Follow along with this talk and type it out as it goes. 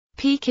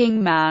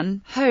Peking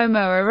Man,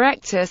 Homo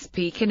erectus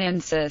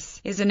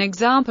pekinensis, is an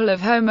example of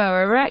Homo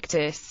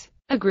erectus.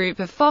 A group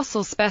of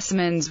fossil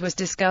specimens was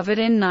discovered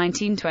in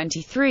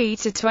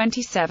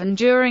 1923–27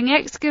 during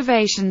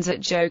excavations at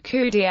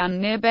Zhoukudian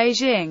near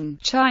Beijing,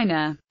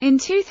 China. In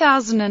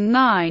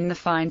 2009 the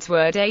finds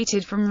were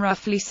dated from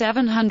roughly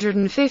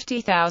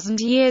 750,000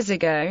 years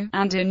ago,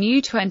 and a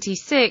new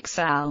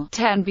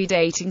 26Al-10b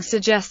dating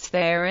suggests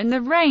they are in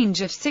the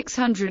range of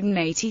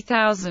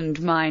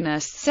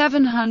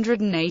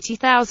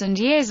 680,000–780,000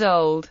 years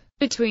old.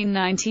 Between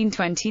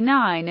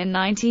 1929 and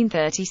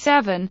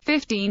 1937,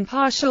 15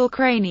 partial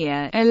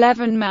crania,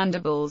 11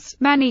 mandibles,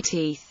 many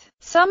teeth,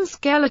 some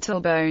skeletal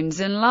bones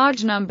and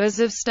large numbers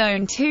of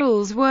stone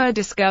tools were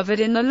discovered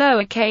in the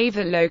lower cave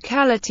at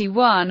locality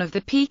 1 of the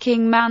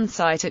Peking Man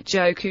site at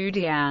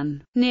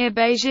Zhoukudian, near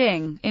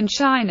Beijing, in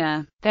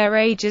China. Their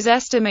age is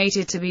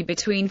estimated to be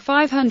between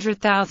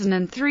 500,000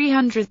 and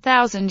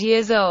 300,000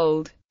 years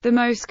old. The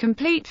most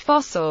complete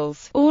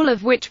fossils, all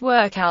of which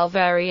were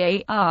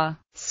Calvariae, are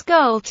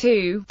Skull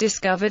 2,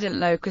 discovered at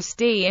Locust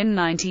D in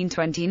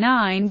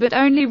 1929 but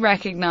only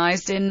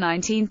recognized in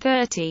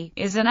 1930,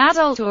 is an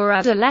adult or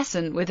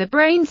adolescent with a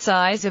brain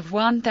size of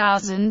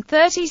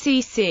 1030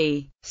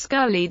 cc.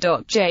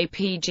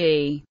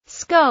 Scully.jpg.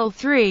 Skull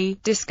 3,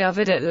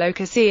 discovered at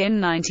Locust E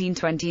in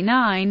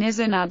 1929, is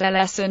an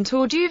adolescent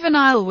or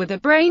juvenile with a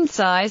brain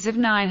size of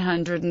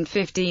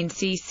 915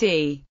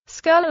 cc.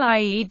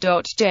 Scully.jpg.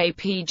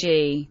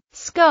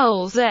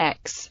 Skulls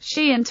X,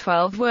 She and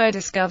 12 were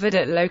discovered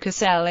at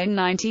Locust L in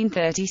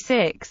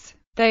 1936.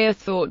 They are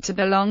thought to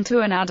belong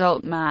to an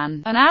adult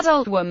man, an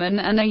adult woman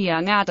and a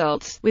young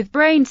adult, with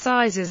brain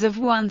sizes of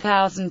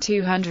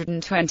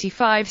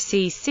 1225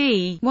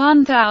 cc,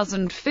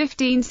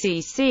 1015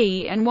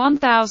 cc and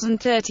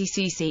 1030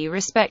 cc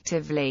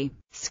respectively.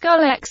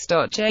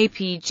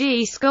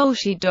 SkullX.jpg,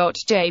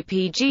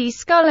 SkullShe.jpg,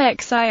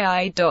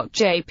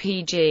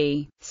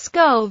 SkullXii.jpg.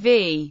 Skull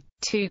V.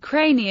 2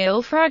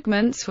 cranial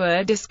fragments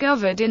were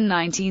discovered in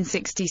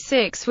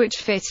 1966 which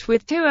fit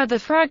with 2 other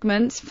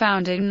fragments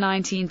found in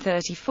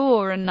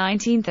 1934 and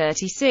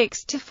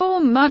 1936 to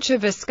form much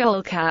of a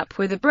skull cap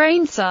with a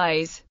brain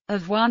size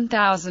of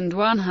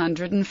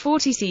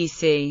 1140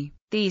 cc.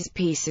 These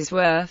pieces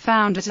were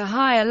found at a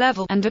higher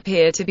level, and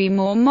appear to be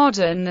more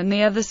modern than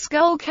the other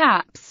skull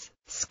caps.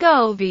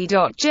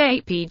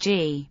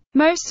 SkullV.jpg.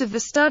 Most of the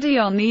study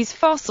on these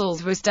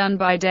fossils was done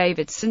by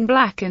Davidson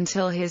Black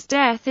until his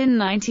death in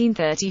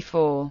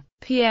 1934.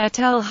 Pierre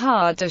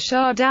Teilhard de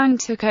Chardin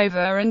took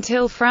over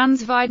until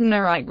Franz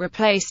Weidenreich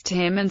replaced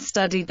him and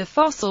studied the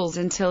fossils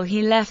until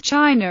he left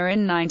China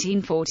in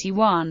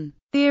 1941.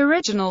 The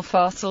original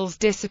fossils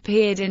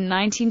disappeared in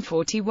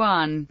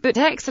 1941, but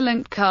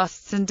excellent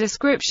casts and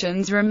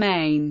descriptions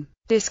remain.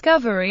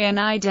 Discovery and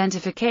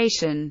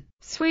identification.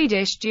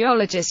 Swedish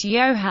geologist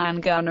Johan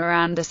Gunnar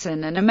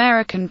Andersson and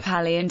American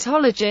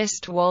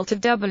paleontologist Walter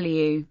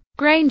W.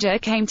 Granger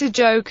came to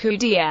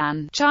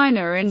Zhoukudian,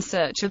 China in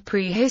search of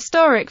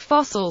prehistoric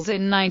fossils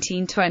in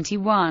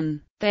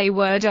 1921. They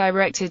were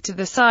directed to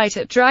the site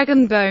at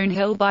Dragon Bone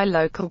Hill by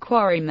local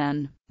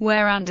quarrymen,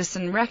 where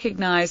Andersson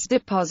recognized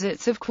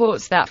deposits of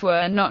quartz that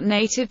were not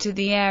native to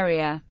the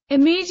area.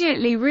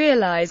 Immediately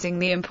realizing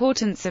the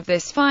importance of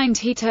this find,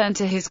 he turned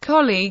to his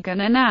colleague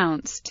and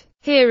announced,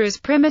 "Here is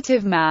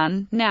Primitive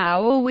Man,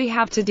 now all we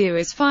have to do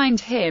is find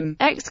him."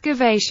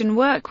 Excavation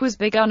work was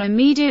begun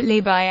immediately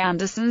by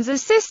Andersson's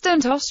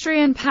assistant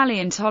Austrian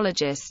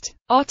paleontologist,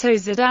 Otto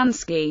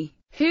Zadansky,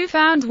 who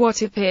found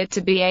what appeared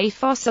to be a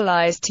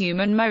fossilized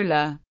human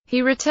molar.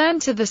 He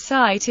returned to the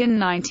site in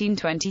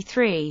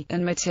 1923,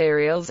 and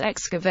materials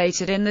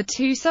excavated in the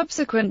 2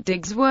 subsequent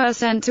digs were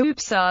sent to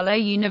Uppsala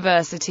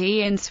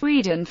University in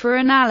Sweden for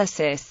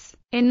analysis.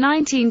 In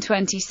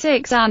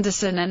 1926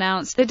 Andersson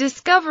announced the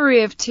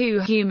discovery of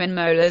 2 human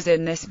molars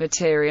in this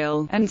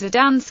material, and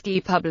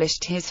Zadansky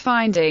published his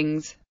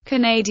findings.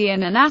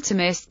 Canadian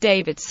anatomist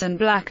Davidson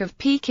Black of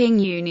Peking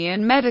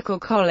Union Medical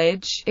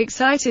College,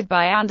 excited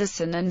by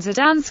Andersson and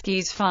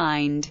Zadansky's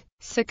find,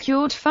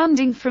 secured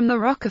funding from the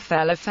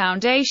Rockefeller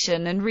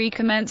Foundation and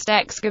recommenced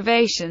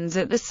excavations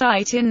at the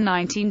site in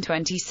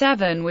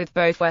 1927 with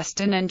both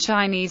Western and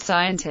Chinese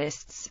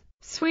scientists.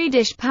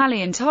 Swedish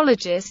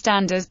paleontologist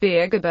Anders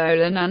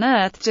Birgerbölen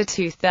unearthed a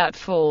tooth that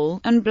fall,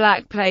 and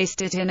Black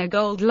placed it in a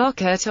gold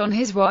locket on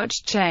his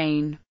watch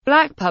chain.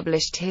 Black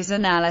published his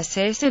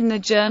analysis in the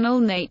journal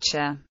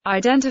Nature,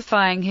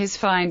 identifying his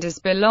find as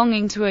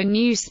belonging to a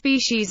new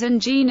species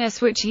and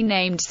genus which he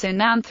named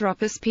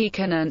Sinanthropus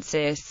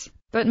pekinensis.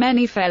 But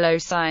many fellow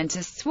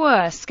scientists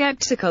were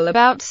skeptical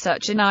about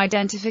such an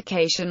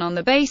identification on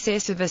the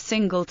basis of a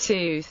single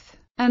tooth,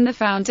 and the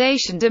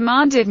Foundation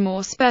demanded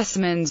more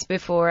specimens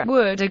before it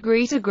would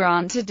agree to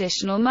grant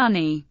additional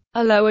money.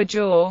 A lower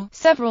jaw,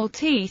 several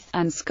teeth,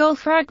 and skull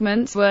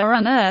fragments were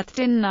unearthed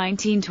in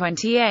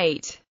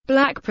 1928.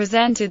 Black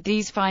presented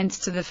these finds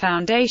to the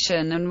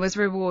Foundation and was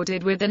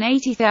rewarded with an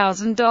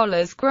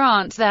 $80,000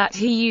 grant that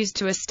he used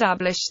to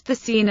establish the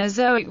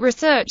Cenozoic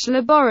Research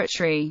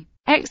Laboratory.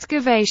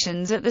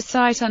 Excavations at the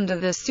site under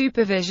the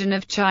supervision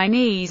of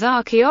Chinese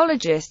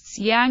archaeologists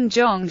Yang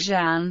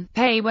Zhongshan,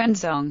 Pei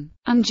Wenzhong,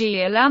 and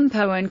Jia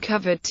Lampo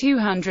uncovered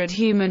 200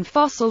 human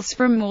fossils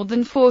from more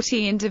than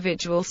 40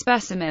 individual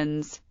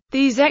specimens.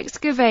 These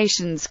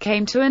excavations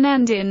came to an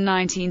end in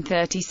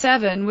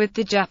 1937 with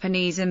the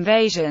Japanese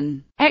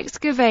invasion.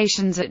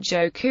 Excavations at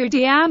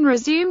Zhoukoudian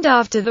resumed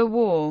after the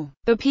war.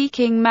 The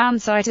Peking Man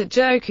site at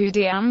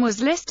Zhoukoudian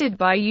was listed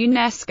by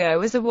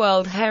UNESCO as a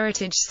World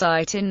Heritage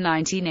Site in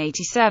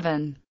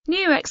 1987.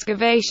 New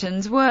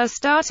excavations were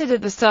started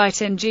at the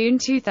site in June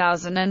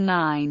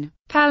 2009.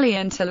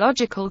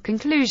 Paleontological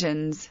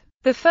conclusions.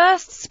 The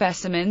first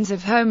specimens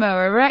of Homo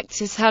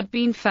erectus had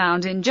been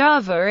found in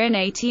Java in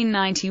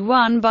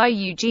 1891 by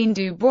Eugene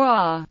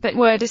Dubois, but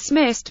were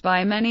dismissed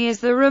by many as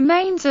the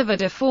remains of a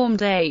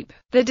deformed ape.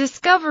 The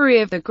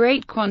discovery of the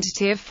great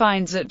quantity of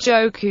finds at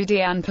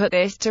Zhoukoudian put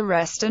this to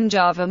rest, and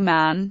Java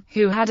man,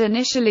 who had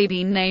initially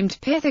been named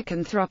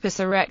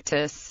Pithecanthropus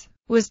erectus,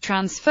 was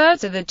transferred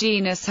to the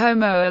genus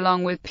Homo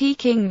along with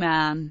Peking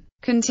Man.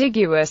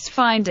 Contiguous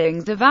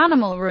findings of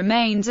animal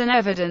remains and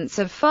evidence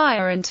of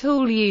fire and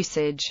tool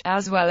usage,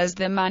 as well as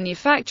the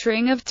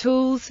manufacturing of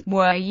tools,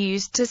 were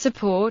used to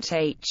support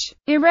H.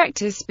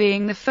 erectus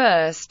being the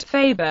first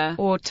Faber,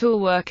 or tool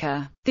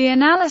worker. The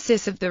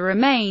analysis of the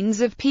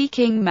remains of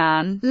Peking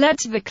Man led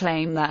to the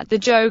claim that the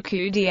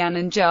Zhoukoudian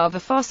and Java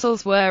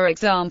fossils were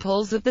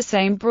examples of the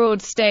same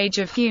broad stage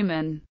of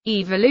human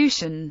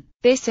evolution.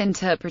 This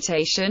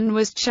interpretation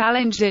was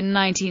challenged in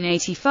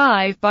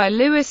 1985 by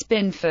Louis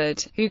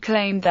Binford, who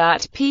claimed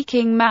that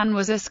Peking Man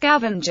was a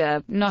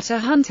scavenger, not a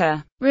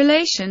hunter.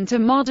 Relation to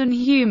modern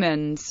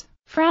humans.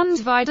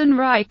 Franz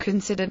Weidenreich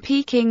considered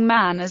Peking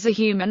Man as a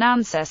human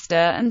ancestor,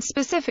 and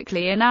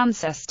specifically an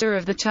ancestor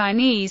of the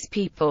Chinese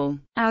people,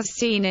 as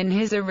seen in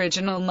his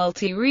original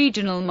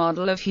multi-regional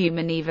model of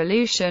human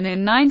evolution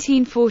in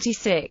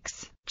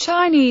 1946.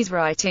 Chinese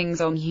writings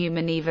on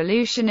human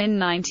evolution in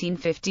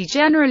 1950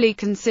 generally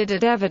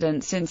considered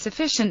evidence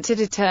insufficient to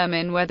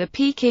determine whether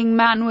Peking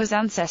Man was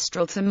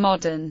ancestral to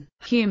modern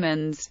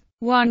humans.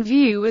 One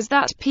view was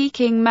that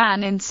Peking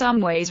Man in some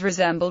ways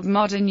resembled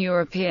modern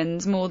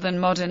Europeans more than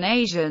modern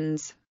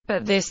Asians,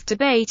 but this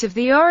debate of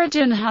the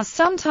origin has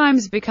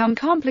sometimes become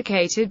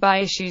complicated by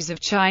issues of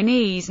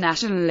Chinese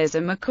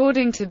nationalism,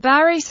 according to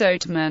Barry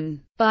Soetman.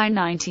 By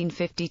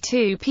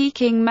 1952,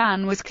 Peking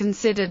Man was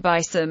considered by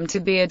some to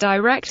be a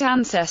direct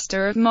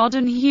ancestor of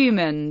modern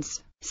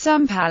humans.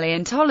 Some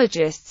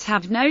paleontologists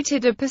have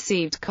noted a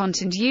perceived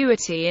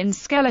continuity in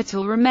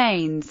skeletal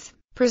remains.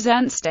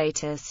 Present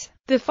status.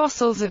 The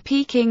fossils of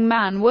Peking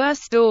Man were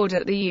stored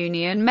at the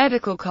Union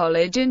Medical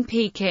College in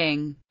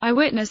Peking.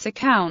 Eyewitness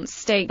accounts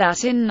state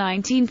that in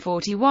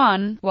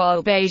 1941,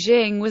 while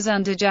Beijing was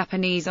under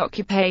Japanese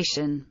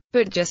occupation,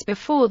 but just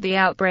before the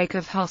outbreak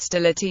of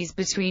hostilities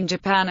between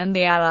Japan and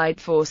the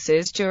Allied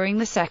forces during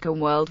the Second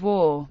World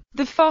War,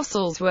 the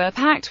fossils were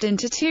packed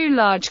into 2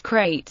 large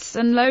crates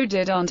and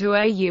loaded onto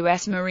a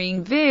U.S.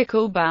 Marine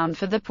vehicle bound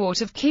for the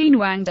port of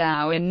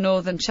Qinhuangdao in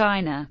northern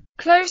China,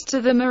 close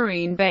to the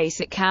Marine base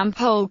at Camp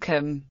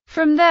Holcomb.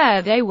 From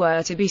there they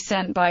were to be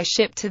sent by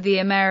ship to the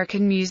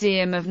American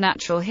Museum of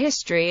Natural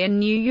History in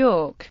New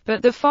York,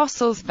 but the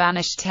fossils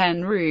vanished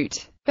en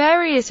route.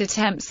 Various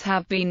attempts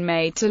have been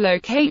made to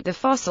locate the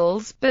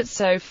fossils, but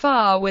so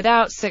far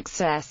without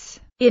success.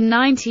 In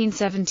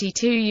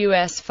 1972,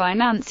 U.S.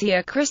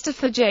 financier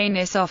Christopher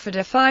Janis offered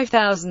a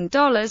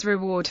 $5,000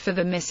 reward for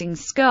the missing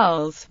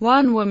skulls.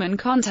 One woman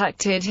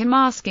contacted him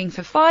asking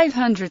for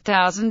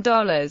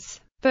 $500,000.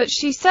 But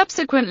she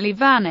subsequently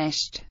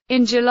vanished.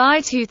 In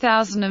July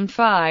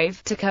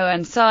 2005, to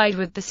coincide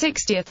with the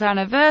 60th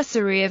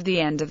anniversary of the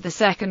end of the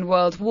Second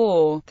World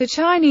War, the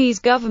Chinese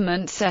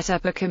government set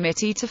up a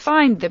committee to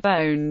find the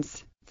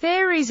bones.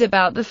 Theories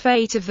about the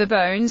fate of the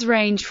bones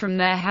range from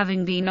their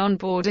having been on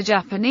board a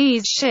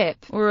Japanese ship,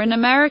 or an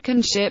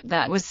American ship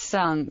that was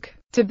sunk,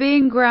 to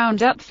being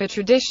ground up for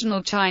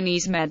traditional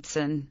Chinese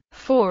medicine.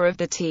 4 of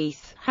the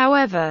teeth,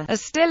 however, are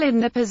still in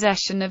the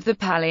possession of the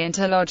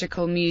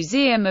Paleontological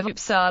Museum of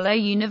Uppsala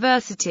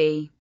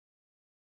University.